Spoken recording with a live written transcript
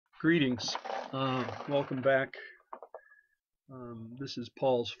Greetings. Welcome back. This is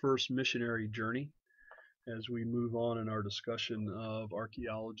Paul's first missionary journey as we move on in our discussion of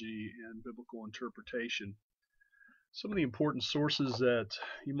archaeology and biblical interpretation. Some of the important sources that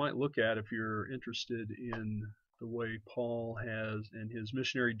you might look at if you're interested in the way Paul has and his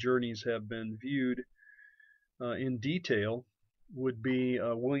missionary journeys have been viewed in detail would be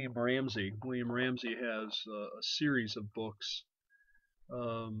William Ramsey. William Ramsey has a series of books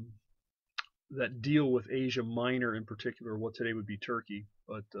um, that deal with Asia Minor in particular, what today would be Turkey.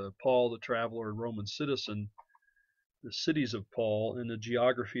 But Paul the Traveler and Roman Citizen, the cities of Paul, and the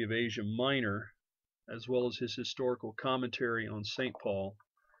geography of Asia Minor, as well as his historical commentary on St. Paul,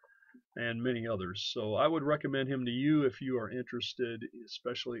 and many others. So I would recommend him to you if you are interested,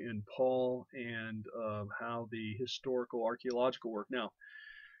 especially in Paul and how the historical archaeological work. Now,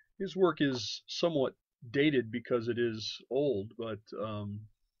 his work is somewhat dated because it is old, but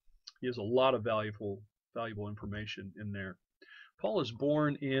he has a lot of valuable information in there. Paul is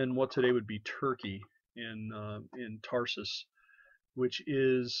born in what today would be Turkey, in Tarsus, which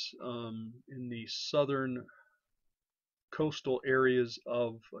is in the southern coastal areas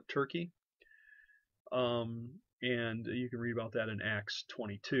of Turkey, and you can read about that in Acts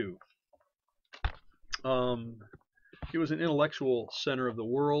 22. It was an intellectual center of the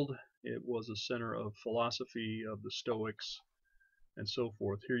world. It was a center of philosophy of the Stoics and so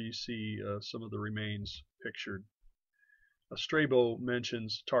forth. Here you see some of the remains pictured. Strabo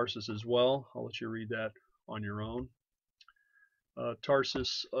mentions Tarsus as well. I'll let you read that on your own.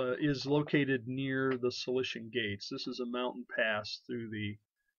 Tarsus is located near the Cilician Gates. This is a mountain pass through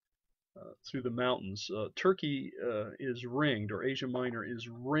the mountains. Turkey is ringed, or Asia Minor is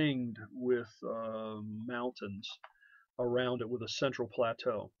ringed with mountains around it with a central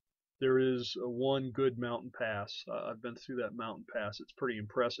plateau. There is one good mountain pass. I've been through that mountain pass. It's pretty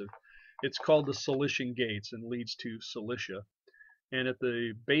impressive. It's called the Cilician Gates and leads to Cilicia. And at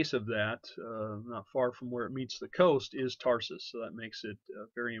the base of that, not far from where it meets the coast, is Tarsus. So that makes it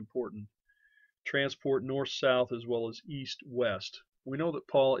very important. Transport north-south as well as east-west. We know that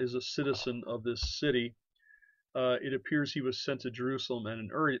Paul is a citizen of this city. It appears he was sent to Jerusalem at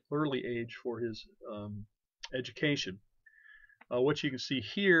an early age for his education. What you can see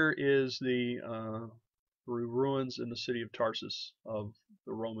here is the ruins in the city of Tarsus of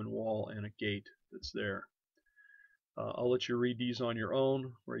the Roman wall and a gate that's there. I'll let you read these on your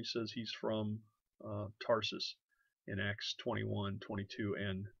own, where he says he's from Tarsus in Acts 21, 22,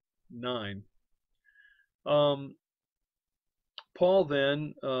 and 9. Paul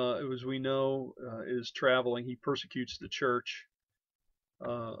then, as we know, is traveling. He persecutes the church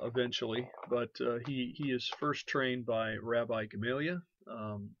eventually, but he is first trained by Rabbi Gamaliel,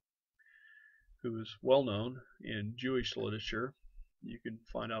 who is well known in Jewish literature. You can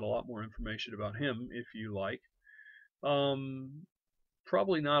find out a lot more information about him if you like.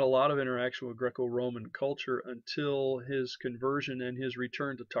 Probably not a lot of interaction with Greco-Roman culture until his conversion and his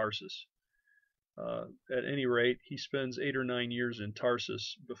return to Tarsus. At any rate, he spends 8 or 9 years in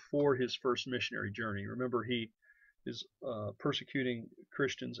Tarsus before his first missionary journey. Remember, he is persecuting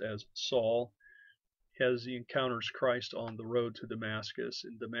Christians as Saul, as he encounters Christ on the road to Damascus.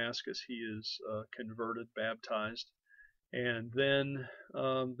 In Damascus, he is converted, baptized, and then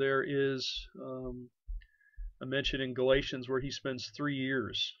there is a mention in Galatians where he spends 3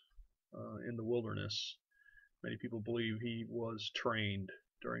 years in the wilderness. Many people believe he was trained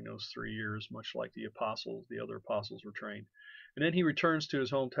during those 3 years, much like the other apostles were trained. And then he returns to his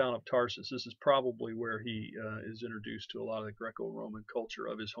hometown of Tarsus. This is probably where he is introduced to a lot of the Greco-Roman culture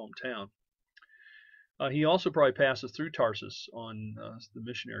of his hometown. He also probably passes through Tarsus on the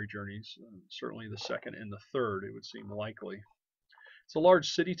missionary journeys, certainly the second and the third, it would seem likely. It's a large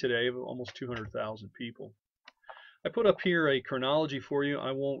city today of almost 200,000 people. I put up here a chronology for you.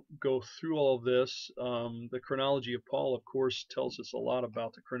 I won't go through all of this. The chronology of Paul, of course, tells us a lot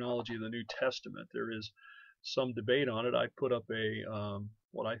about the chronology of the New Testament. There is some debate on it. I put up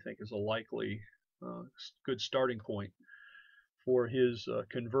what I think is a likely good starting point for his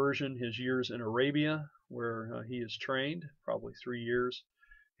conversion, his years in Arabia, where he is trained, probably 3 years.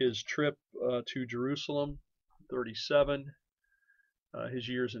 His trip to Jerusalem, 37. His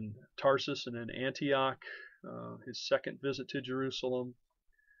years in Tarsus and then Antioch. His second visit to Jerusalem,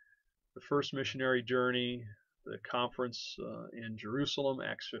 the first missionary journey, the conference in Jerusalem,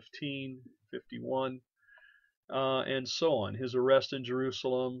 Acts 15, 51, and so on. His arrest in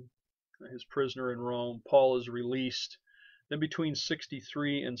Jerusalem, his prisoner in Rome. Paul is released. Then between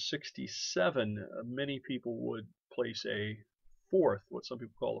 63 and 67, many people would place a fourth, what some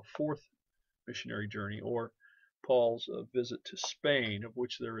people call a fourth missionary journey, or Paul's visit to Spain, of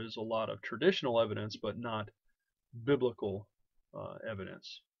which there is a lot of traditional evidence, but not biblical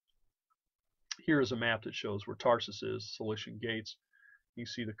evidence. Here is a map that shows where Tarsus is, Cilician Gates. You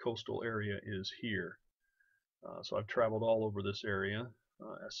see the coastal area is here. So I've traveled all over this area,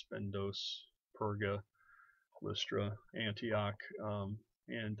 Aspendos, Perga, Lystra, Antioch,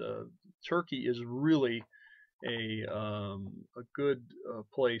 and Turkey is really a good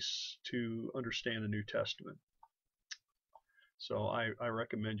place to understand the New Testament. So I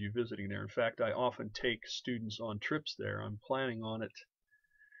recommend you visiting there. In fact, I often take students on trips there. I'm planning on it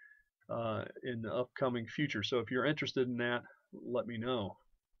in the upcoming future. So if you're interested in that, let me know.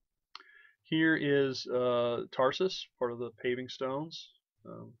 Here is Tarsus, part of the paving stones.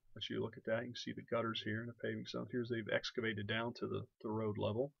 Let you look at that. You can see the gutters here and the paving stones. Here's they've excavated down to the road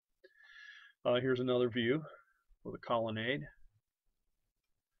level. Here's another view of the colonnade.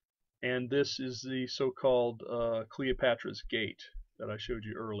 And this is the so-called Cleopatra's Gate that I showed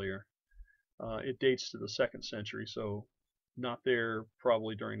you earlier. It dates to the 2nd century, so not there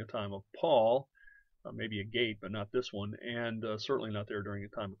probably during the time of Paul. Maybe a gate, but not this one, and certainly not there during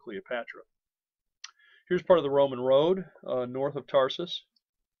the time of Cleopatra. Here's part of the Roman road north of Tarsus.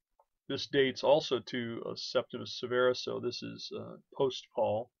 This dates also to Septimus Severus, so this is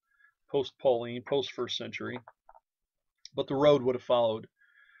post-Paul, post-Pauline, post-1st century. But the road would have followed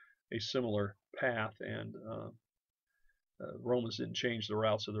a similar path, and Romans didn't change the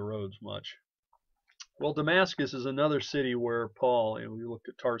routes of the roads much. Well, Damascus is another city where Paul, and we looked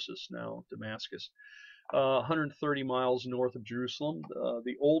at Tarsus, now Damascus, 130 miles north of Jerusalem,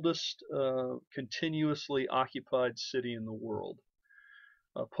 the oldest continuously occupied city in the world.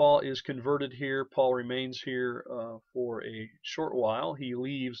 Paul is converted here. Paul remains here for a short while. He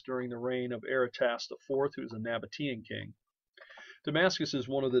leaves during the reign of Aretas IV, who is a Nabatean king. Damascus is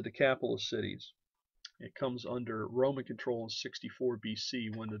one of the Decapolis cities. It comes under Roman control in 64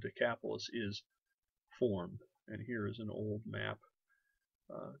 BC when the Decapolis is formed. And here is an old map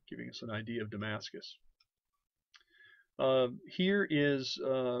giving us an idea of Damascus. Here is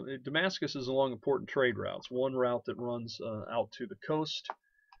Damascus is along important trade routes. One route that runs out to the coast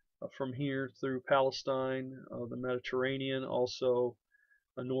from here through Palestine, the Mediterranean, also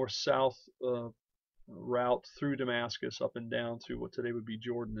a north-south route through Damascus up and down through what today would be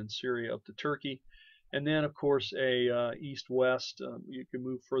Jordan and Syria up to Turkey, and then of course a east-west. You can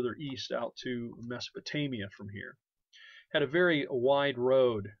move further east out to Mesopotamia from here. Had a very wide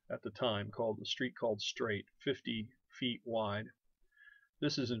road at the time called the street called Straight, 50 feet wide.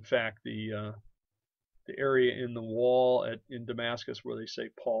 This is in fact the area in the wall in Damascus where they say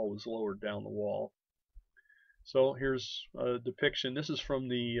Paul was lowered down the wall. So here's a depiction. This is from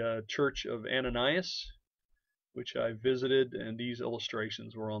the Church of Ananias, which I visited, and these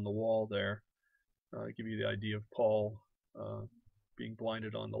illustrations were on the wall there. Give you the idea of Paul being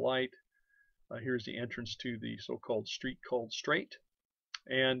blinded on the light. Here's the entrance to the so-called street called Straight.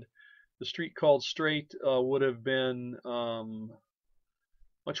 And the street called Straight would have been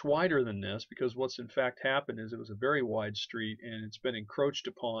much wider than this, because what's in fact happened is it was a very wide street, and it's been encroached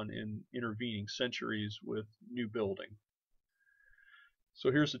upon in intervening centuries with new building.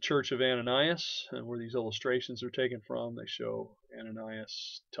 So here's the Church of Ananias, and where these illustrations are taken from. They show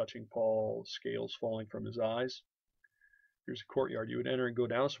Ananias touching Paul, scales falling from his eyes. Here's a courtyard. You would enter and go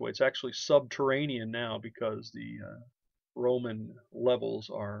down this way. It's actually subterranean now because the Roman levels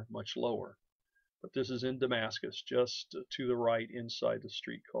are much lower. But this is in Damascus, just to the right inside the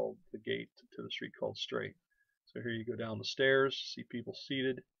street called the gate to the street called Straight. So here you go down the stairs, see people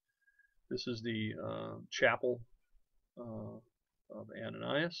seated. This is the chapel of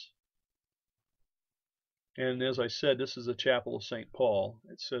Ananias. And as I said, this is the chapel of St. Paul.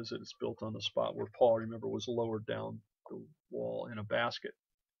 It says that it's built on the spot where Paul, remember, was lowered down the wall in a basket.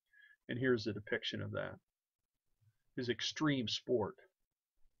 And here's the depiction of that. His extreme sport.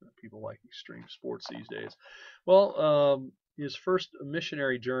 People like extreme sports these days. Well, his first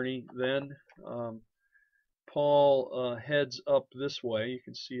missionary journey then, Paul heads up this way. You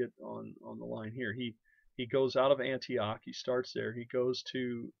can see it on the line here. He goes out of Antioch. He starts there. He goes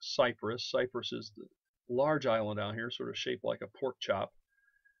to Cyprus. Cyprus is the large island out here, sort of shaped like a pork chop.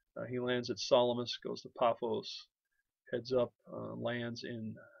 He lands at Salamis, goes to Paphos, heads up, lands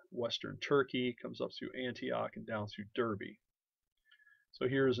in western Turkey, comes up through Antioch and down through Derbe. So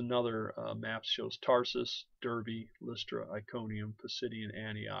here is another map, shows Tarsus, Derbe, Lystra, Iconium, Pisidian,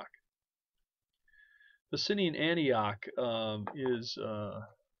 Antioch. Pisidian Antioch is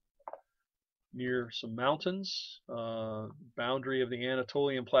near some mountains, boundary of the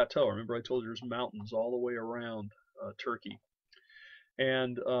Anatolian Plateau. Remember I told you there's mountains all the way around Turkey.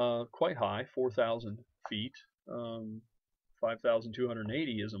 And quite high, 4,000 feet.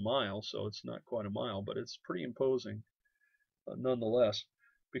 5,280 is a mile, so it's not quite a mile, but it's pretty imposing nonetheless.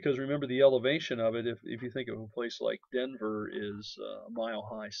 Because remember the elevation of it, if you think of a place like Denver is a mile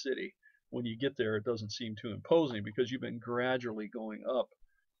high city, when you get there it doesn't seem too imposing because you've been gradually going up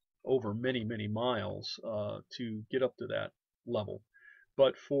over many, many miles to get up to that level.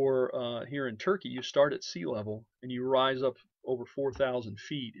 But for here in Turkey, you start at sea level and you rise up over 4,000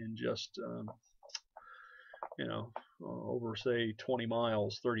 feet in just over say 20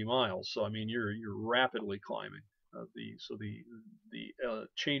 miles, 30 miles. So I mean, you're rapidly climbing. The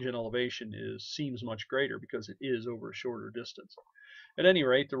change in elevation seems much greater because it is over a shorter distance. At any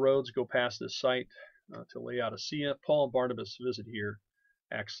rate, the roads go past this site to Laodicea. Paul and Barnabas visit here,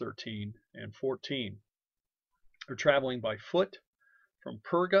 Acts 13 and 14. They're traveling by foot from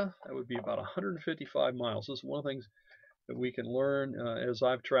Perga. That would be about 155 miles. This is one of the things that we can learn as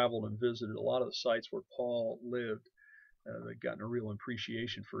I've traveled and visited a lot of the sites where Paul lived. They've gotten a real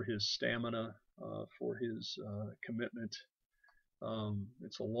appreciation for his stamina, for his commitment.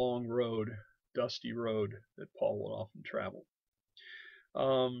 It's a long road, dusty road that Paul would often travel.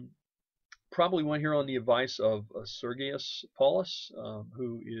 Probably went here on the advice of Sergius Paulus,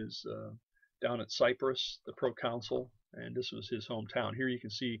 who is down at Cyprus, the proconsul, and this was his hometown. Here you can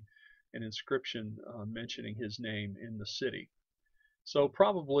see an inscription mentioning his name in the city. So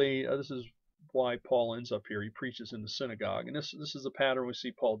probably this is why Paul ends up here. He preaches in the synagogue, and this is a pattern we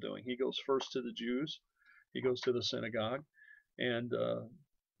see Paul doing. He goes first to the Jews, he goes to the synagogue, and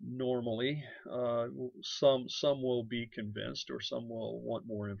normally some will be convinced or some will want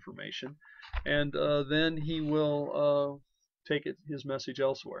more information, and then he will take his message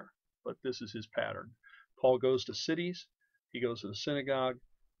elsewhere. But this is his pattern. Paul goes to cities, he goes to the synagogue,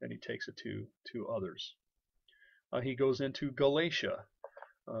 and he takes it to others. He goes into Galatia.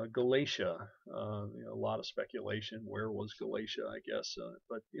 A lot of speculation. Where was Galatia? I guess,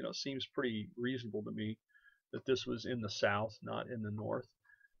 but seems pretty reasonable to me that this was in the south, not in the north.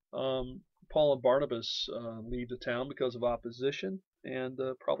 Paul and Barnabas leave the town because of opposition, and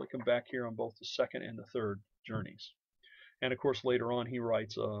probably come back here on both the second and the third journeys. And of course, later on, he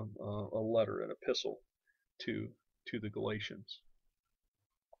writes a letter, an epistle to the Galatians.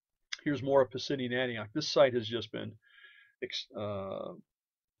 Here's more of Pisidian Antioch. This site has just been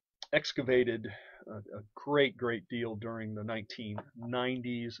excavated a great deal during the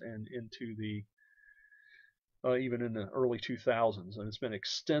 1990s and into the even in the early 2000s, and it's been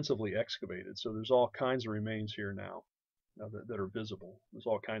extensively excavated. So there's all kinds of remains here now that are visible. There's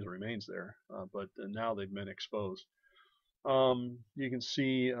all kinds of remains there, but now they've been exposed. You can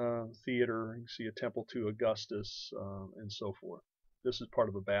see a theater, you can see a temple to Augustus, and so forth. This is part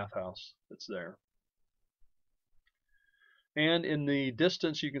of a bathhouse that's there. And in the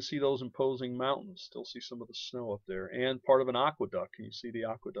distance, you can see those imposing mountains. Still see some of the snow up there, and part of an aqueduct. Can you see the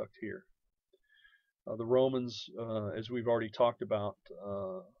aqueduct here? The Romans, as we've already talked about,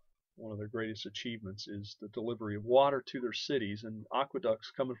 one of their greatest achievements is the delivery of water to their cities, and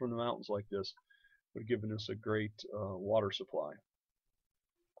aqueducts coming from the mountains like this would have given us a great water supply.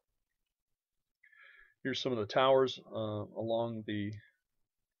 Here's some of the towers along the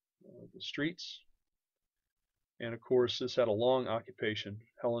streets. And of course, this had a long occupation,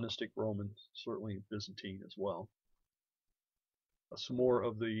 Hellenistic, Roman, certainly Byzantine as well. Some more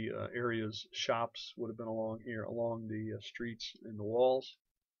of the area's shops would have been along here, along the streets and the walls.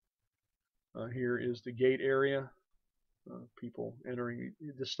 Here is the gate area. People entering.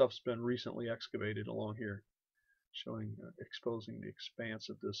 This stuff's been recently excavated along here, showing, exposing the expanse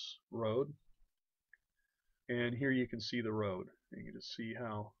of this road. And here you can see the road. You can just see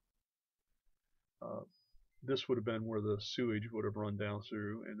how this would have been where the sewage would have run down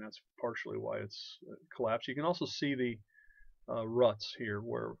through, and that's partially why it's collapsed. You can also see the ruts here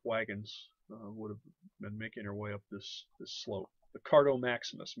where wagons would have been making their way up this slope. The Cardo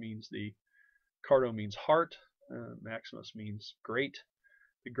Maximus means Cardo means heart, Maximus means great.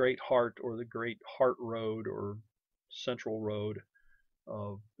 The Great Heart, or the Great Heart Road, or Central Road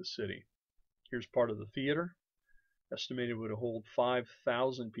of the city. Here's part of the theater. Estimated would hold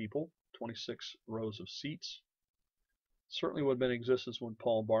 5,000 people, 26 rows of seats. Certainly would have been in existence when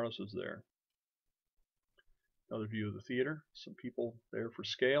Paul and Barnabas was there. Another view of the theater. Some people there for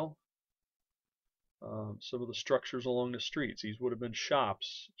scale. Some of the structures along the streets. These would have been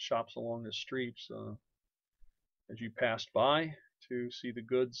shops along the streets as you passed by to see the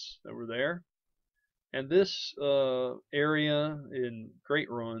goods that were there. And this area in great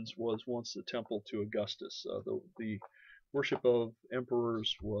ruins was once the temple to Augustus. The worship of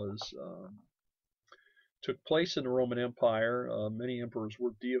emperors took place in the Roman Empire. Many emperors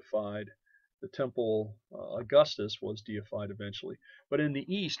were deified, the temple Augustus was deified eventually. But in the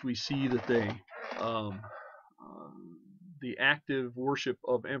East, we see that um, the active worship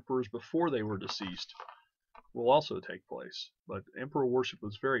of emperors before they were deceased will also take place. But emperor worship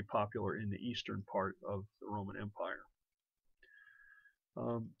was very popular in the eastern part of the Roman Empire.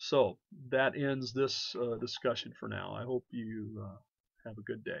 So that ends this discussion for now. I hope you have a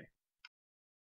good day.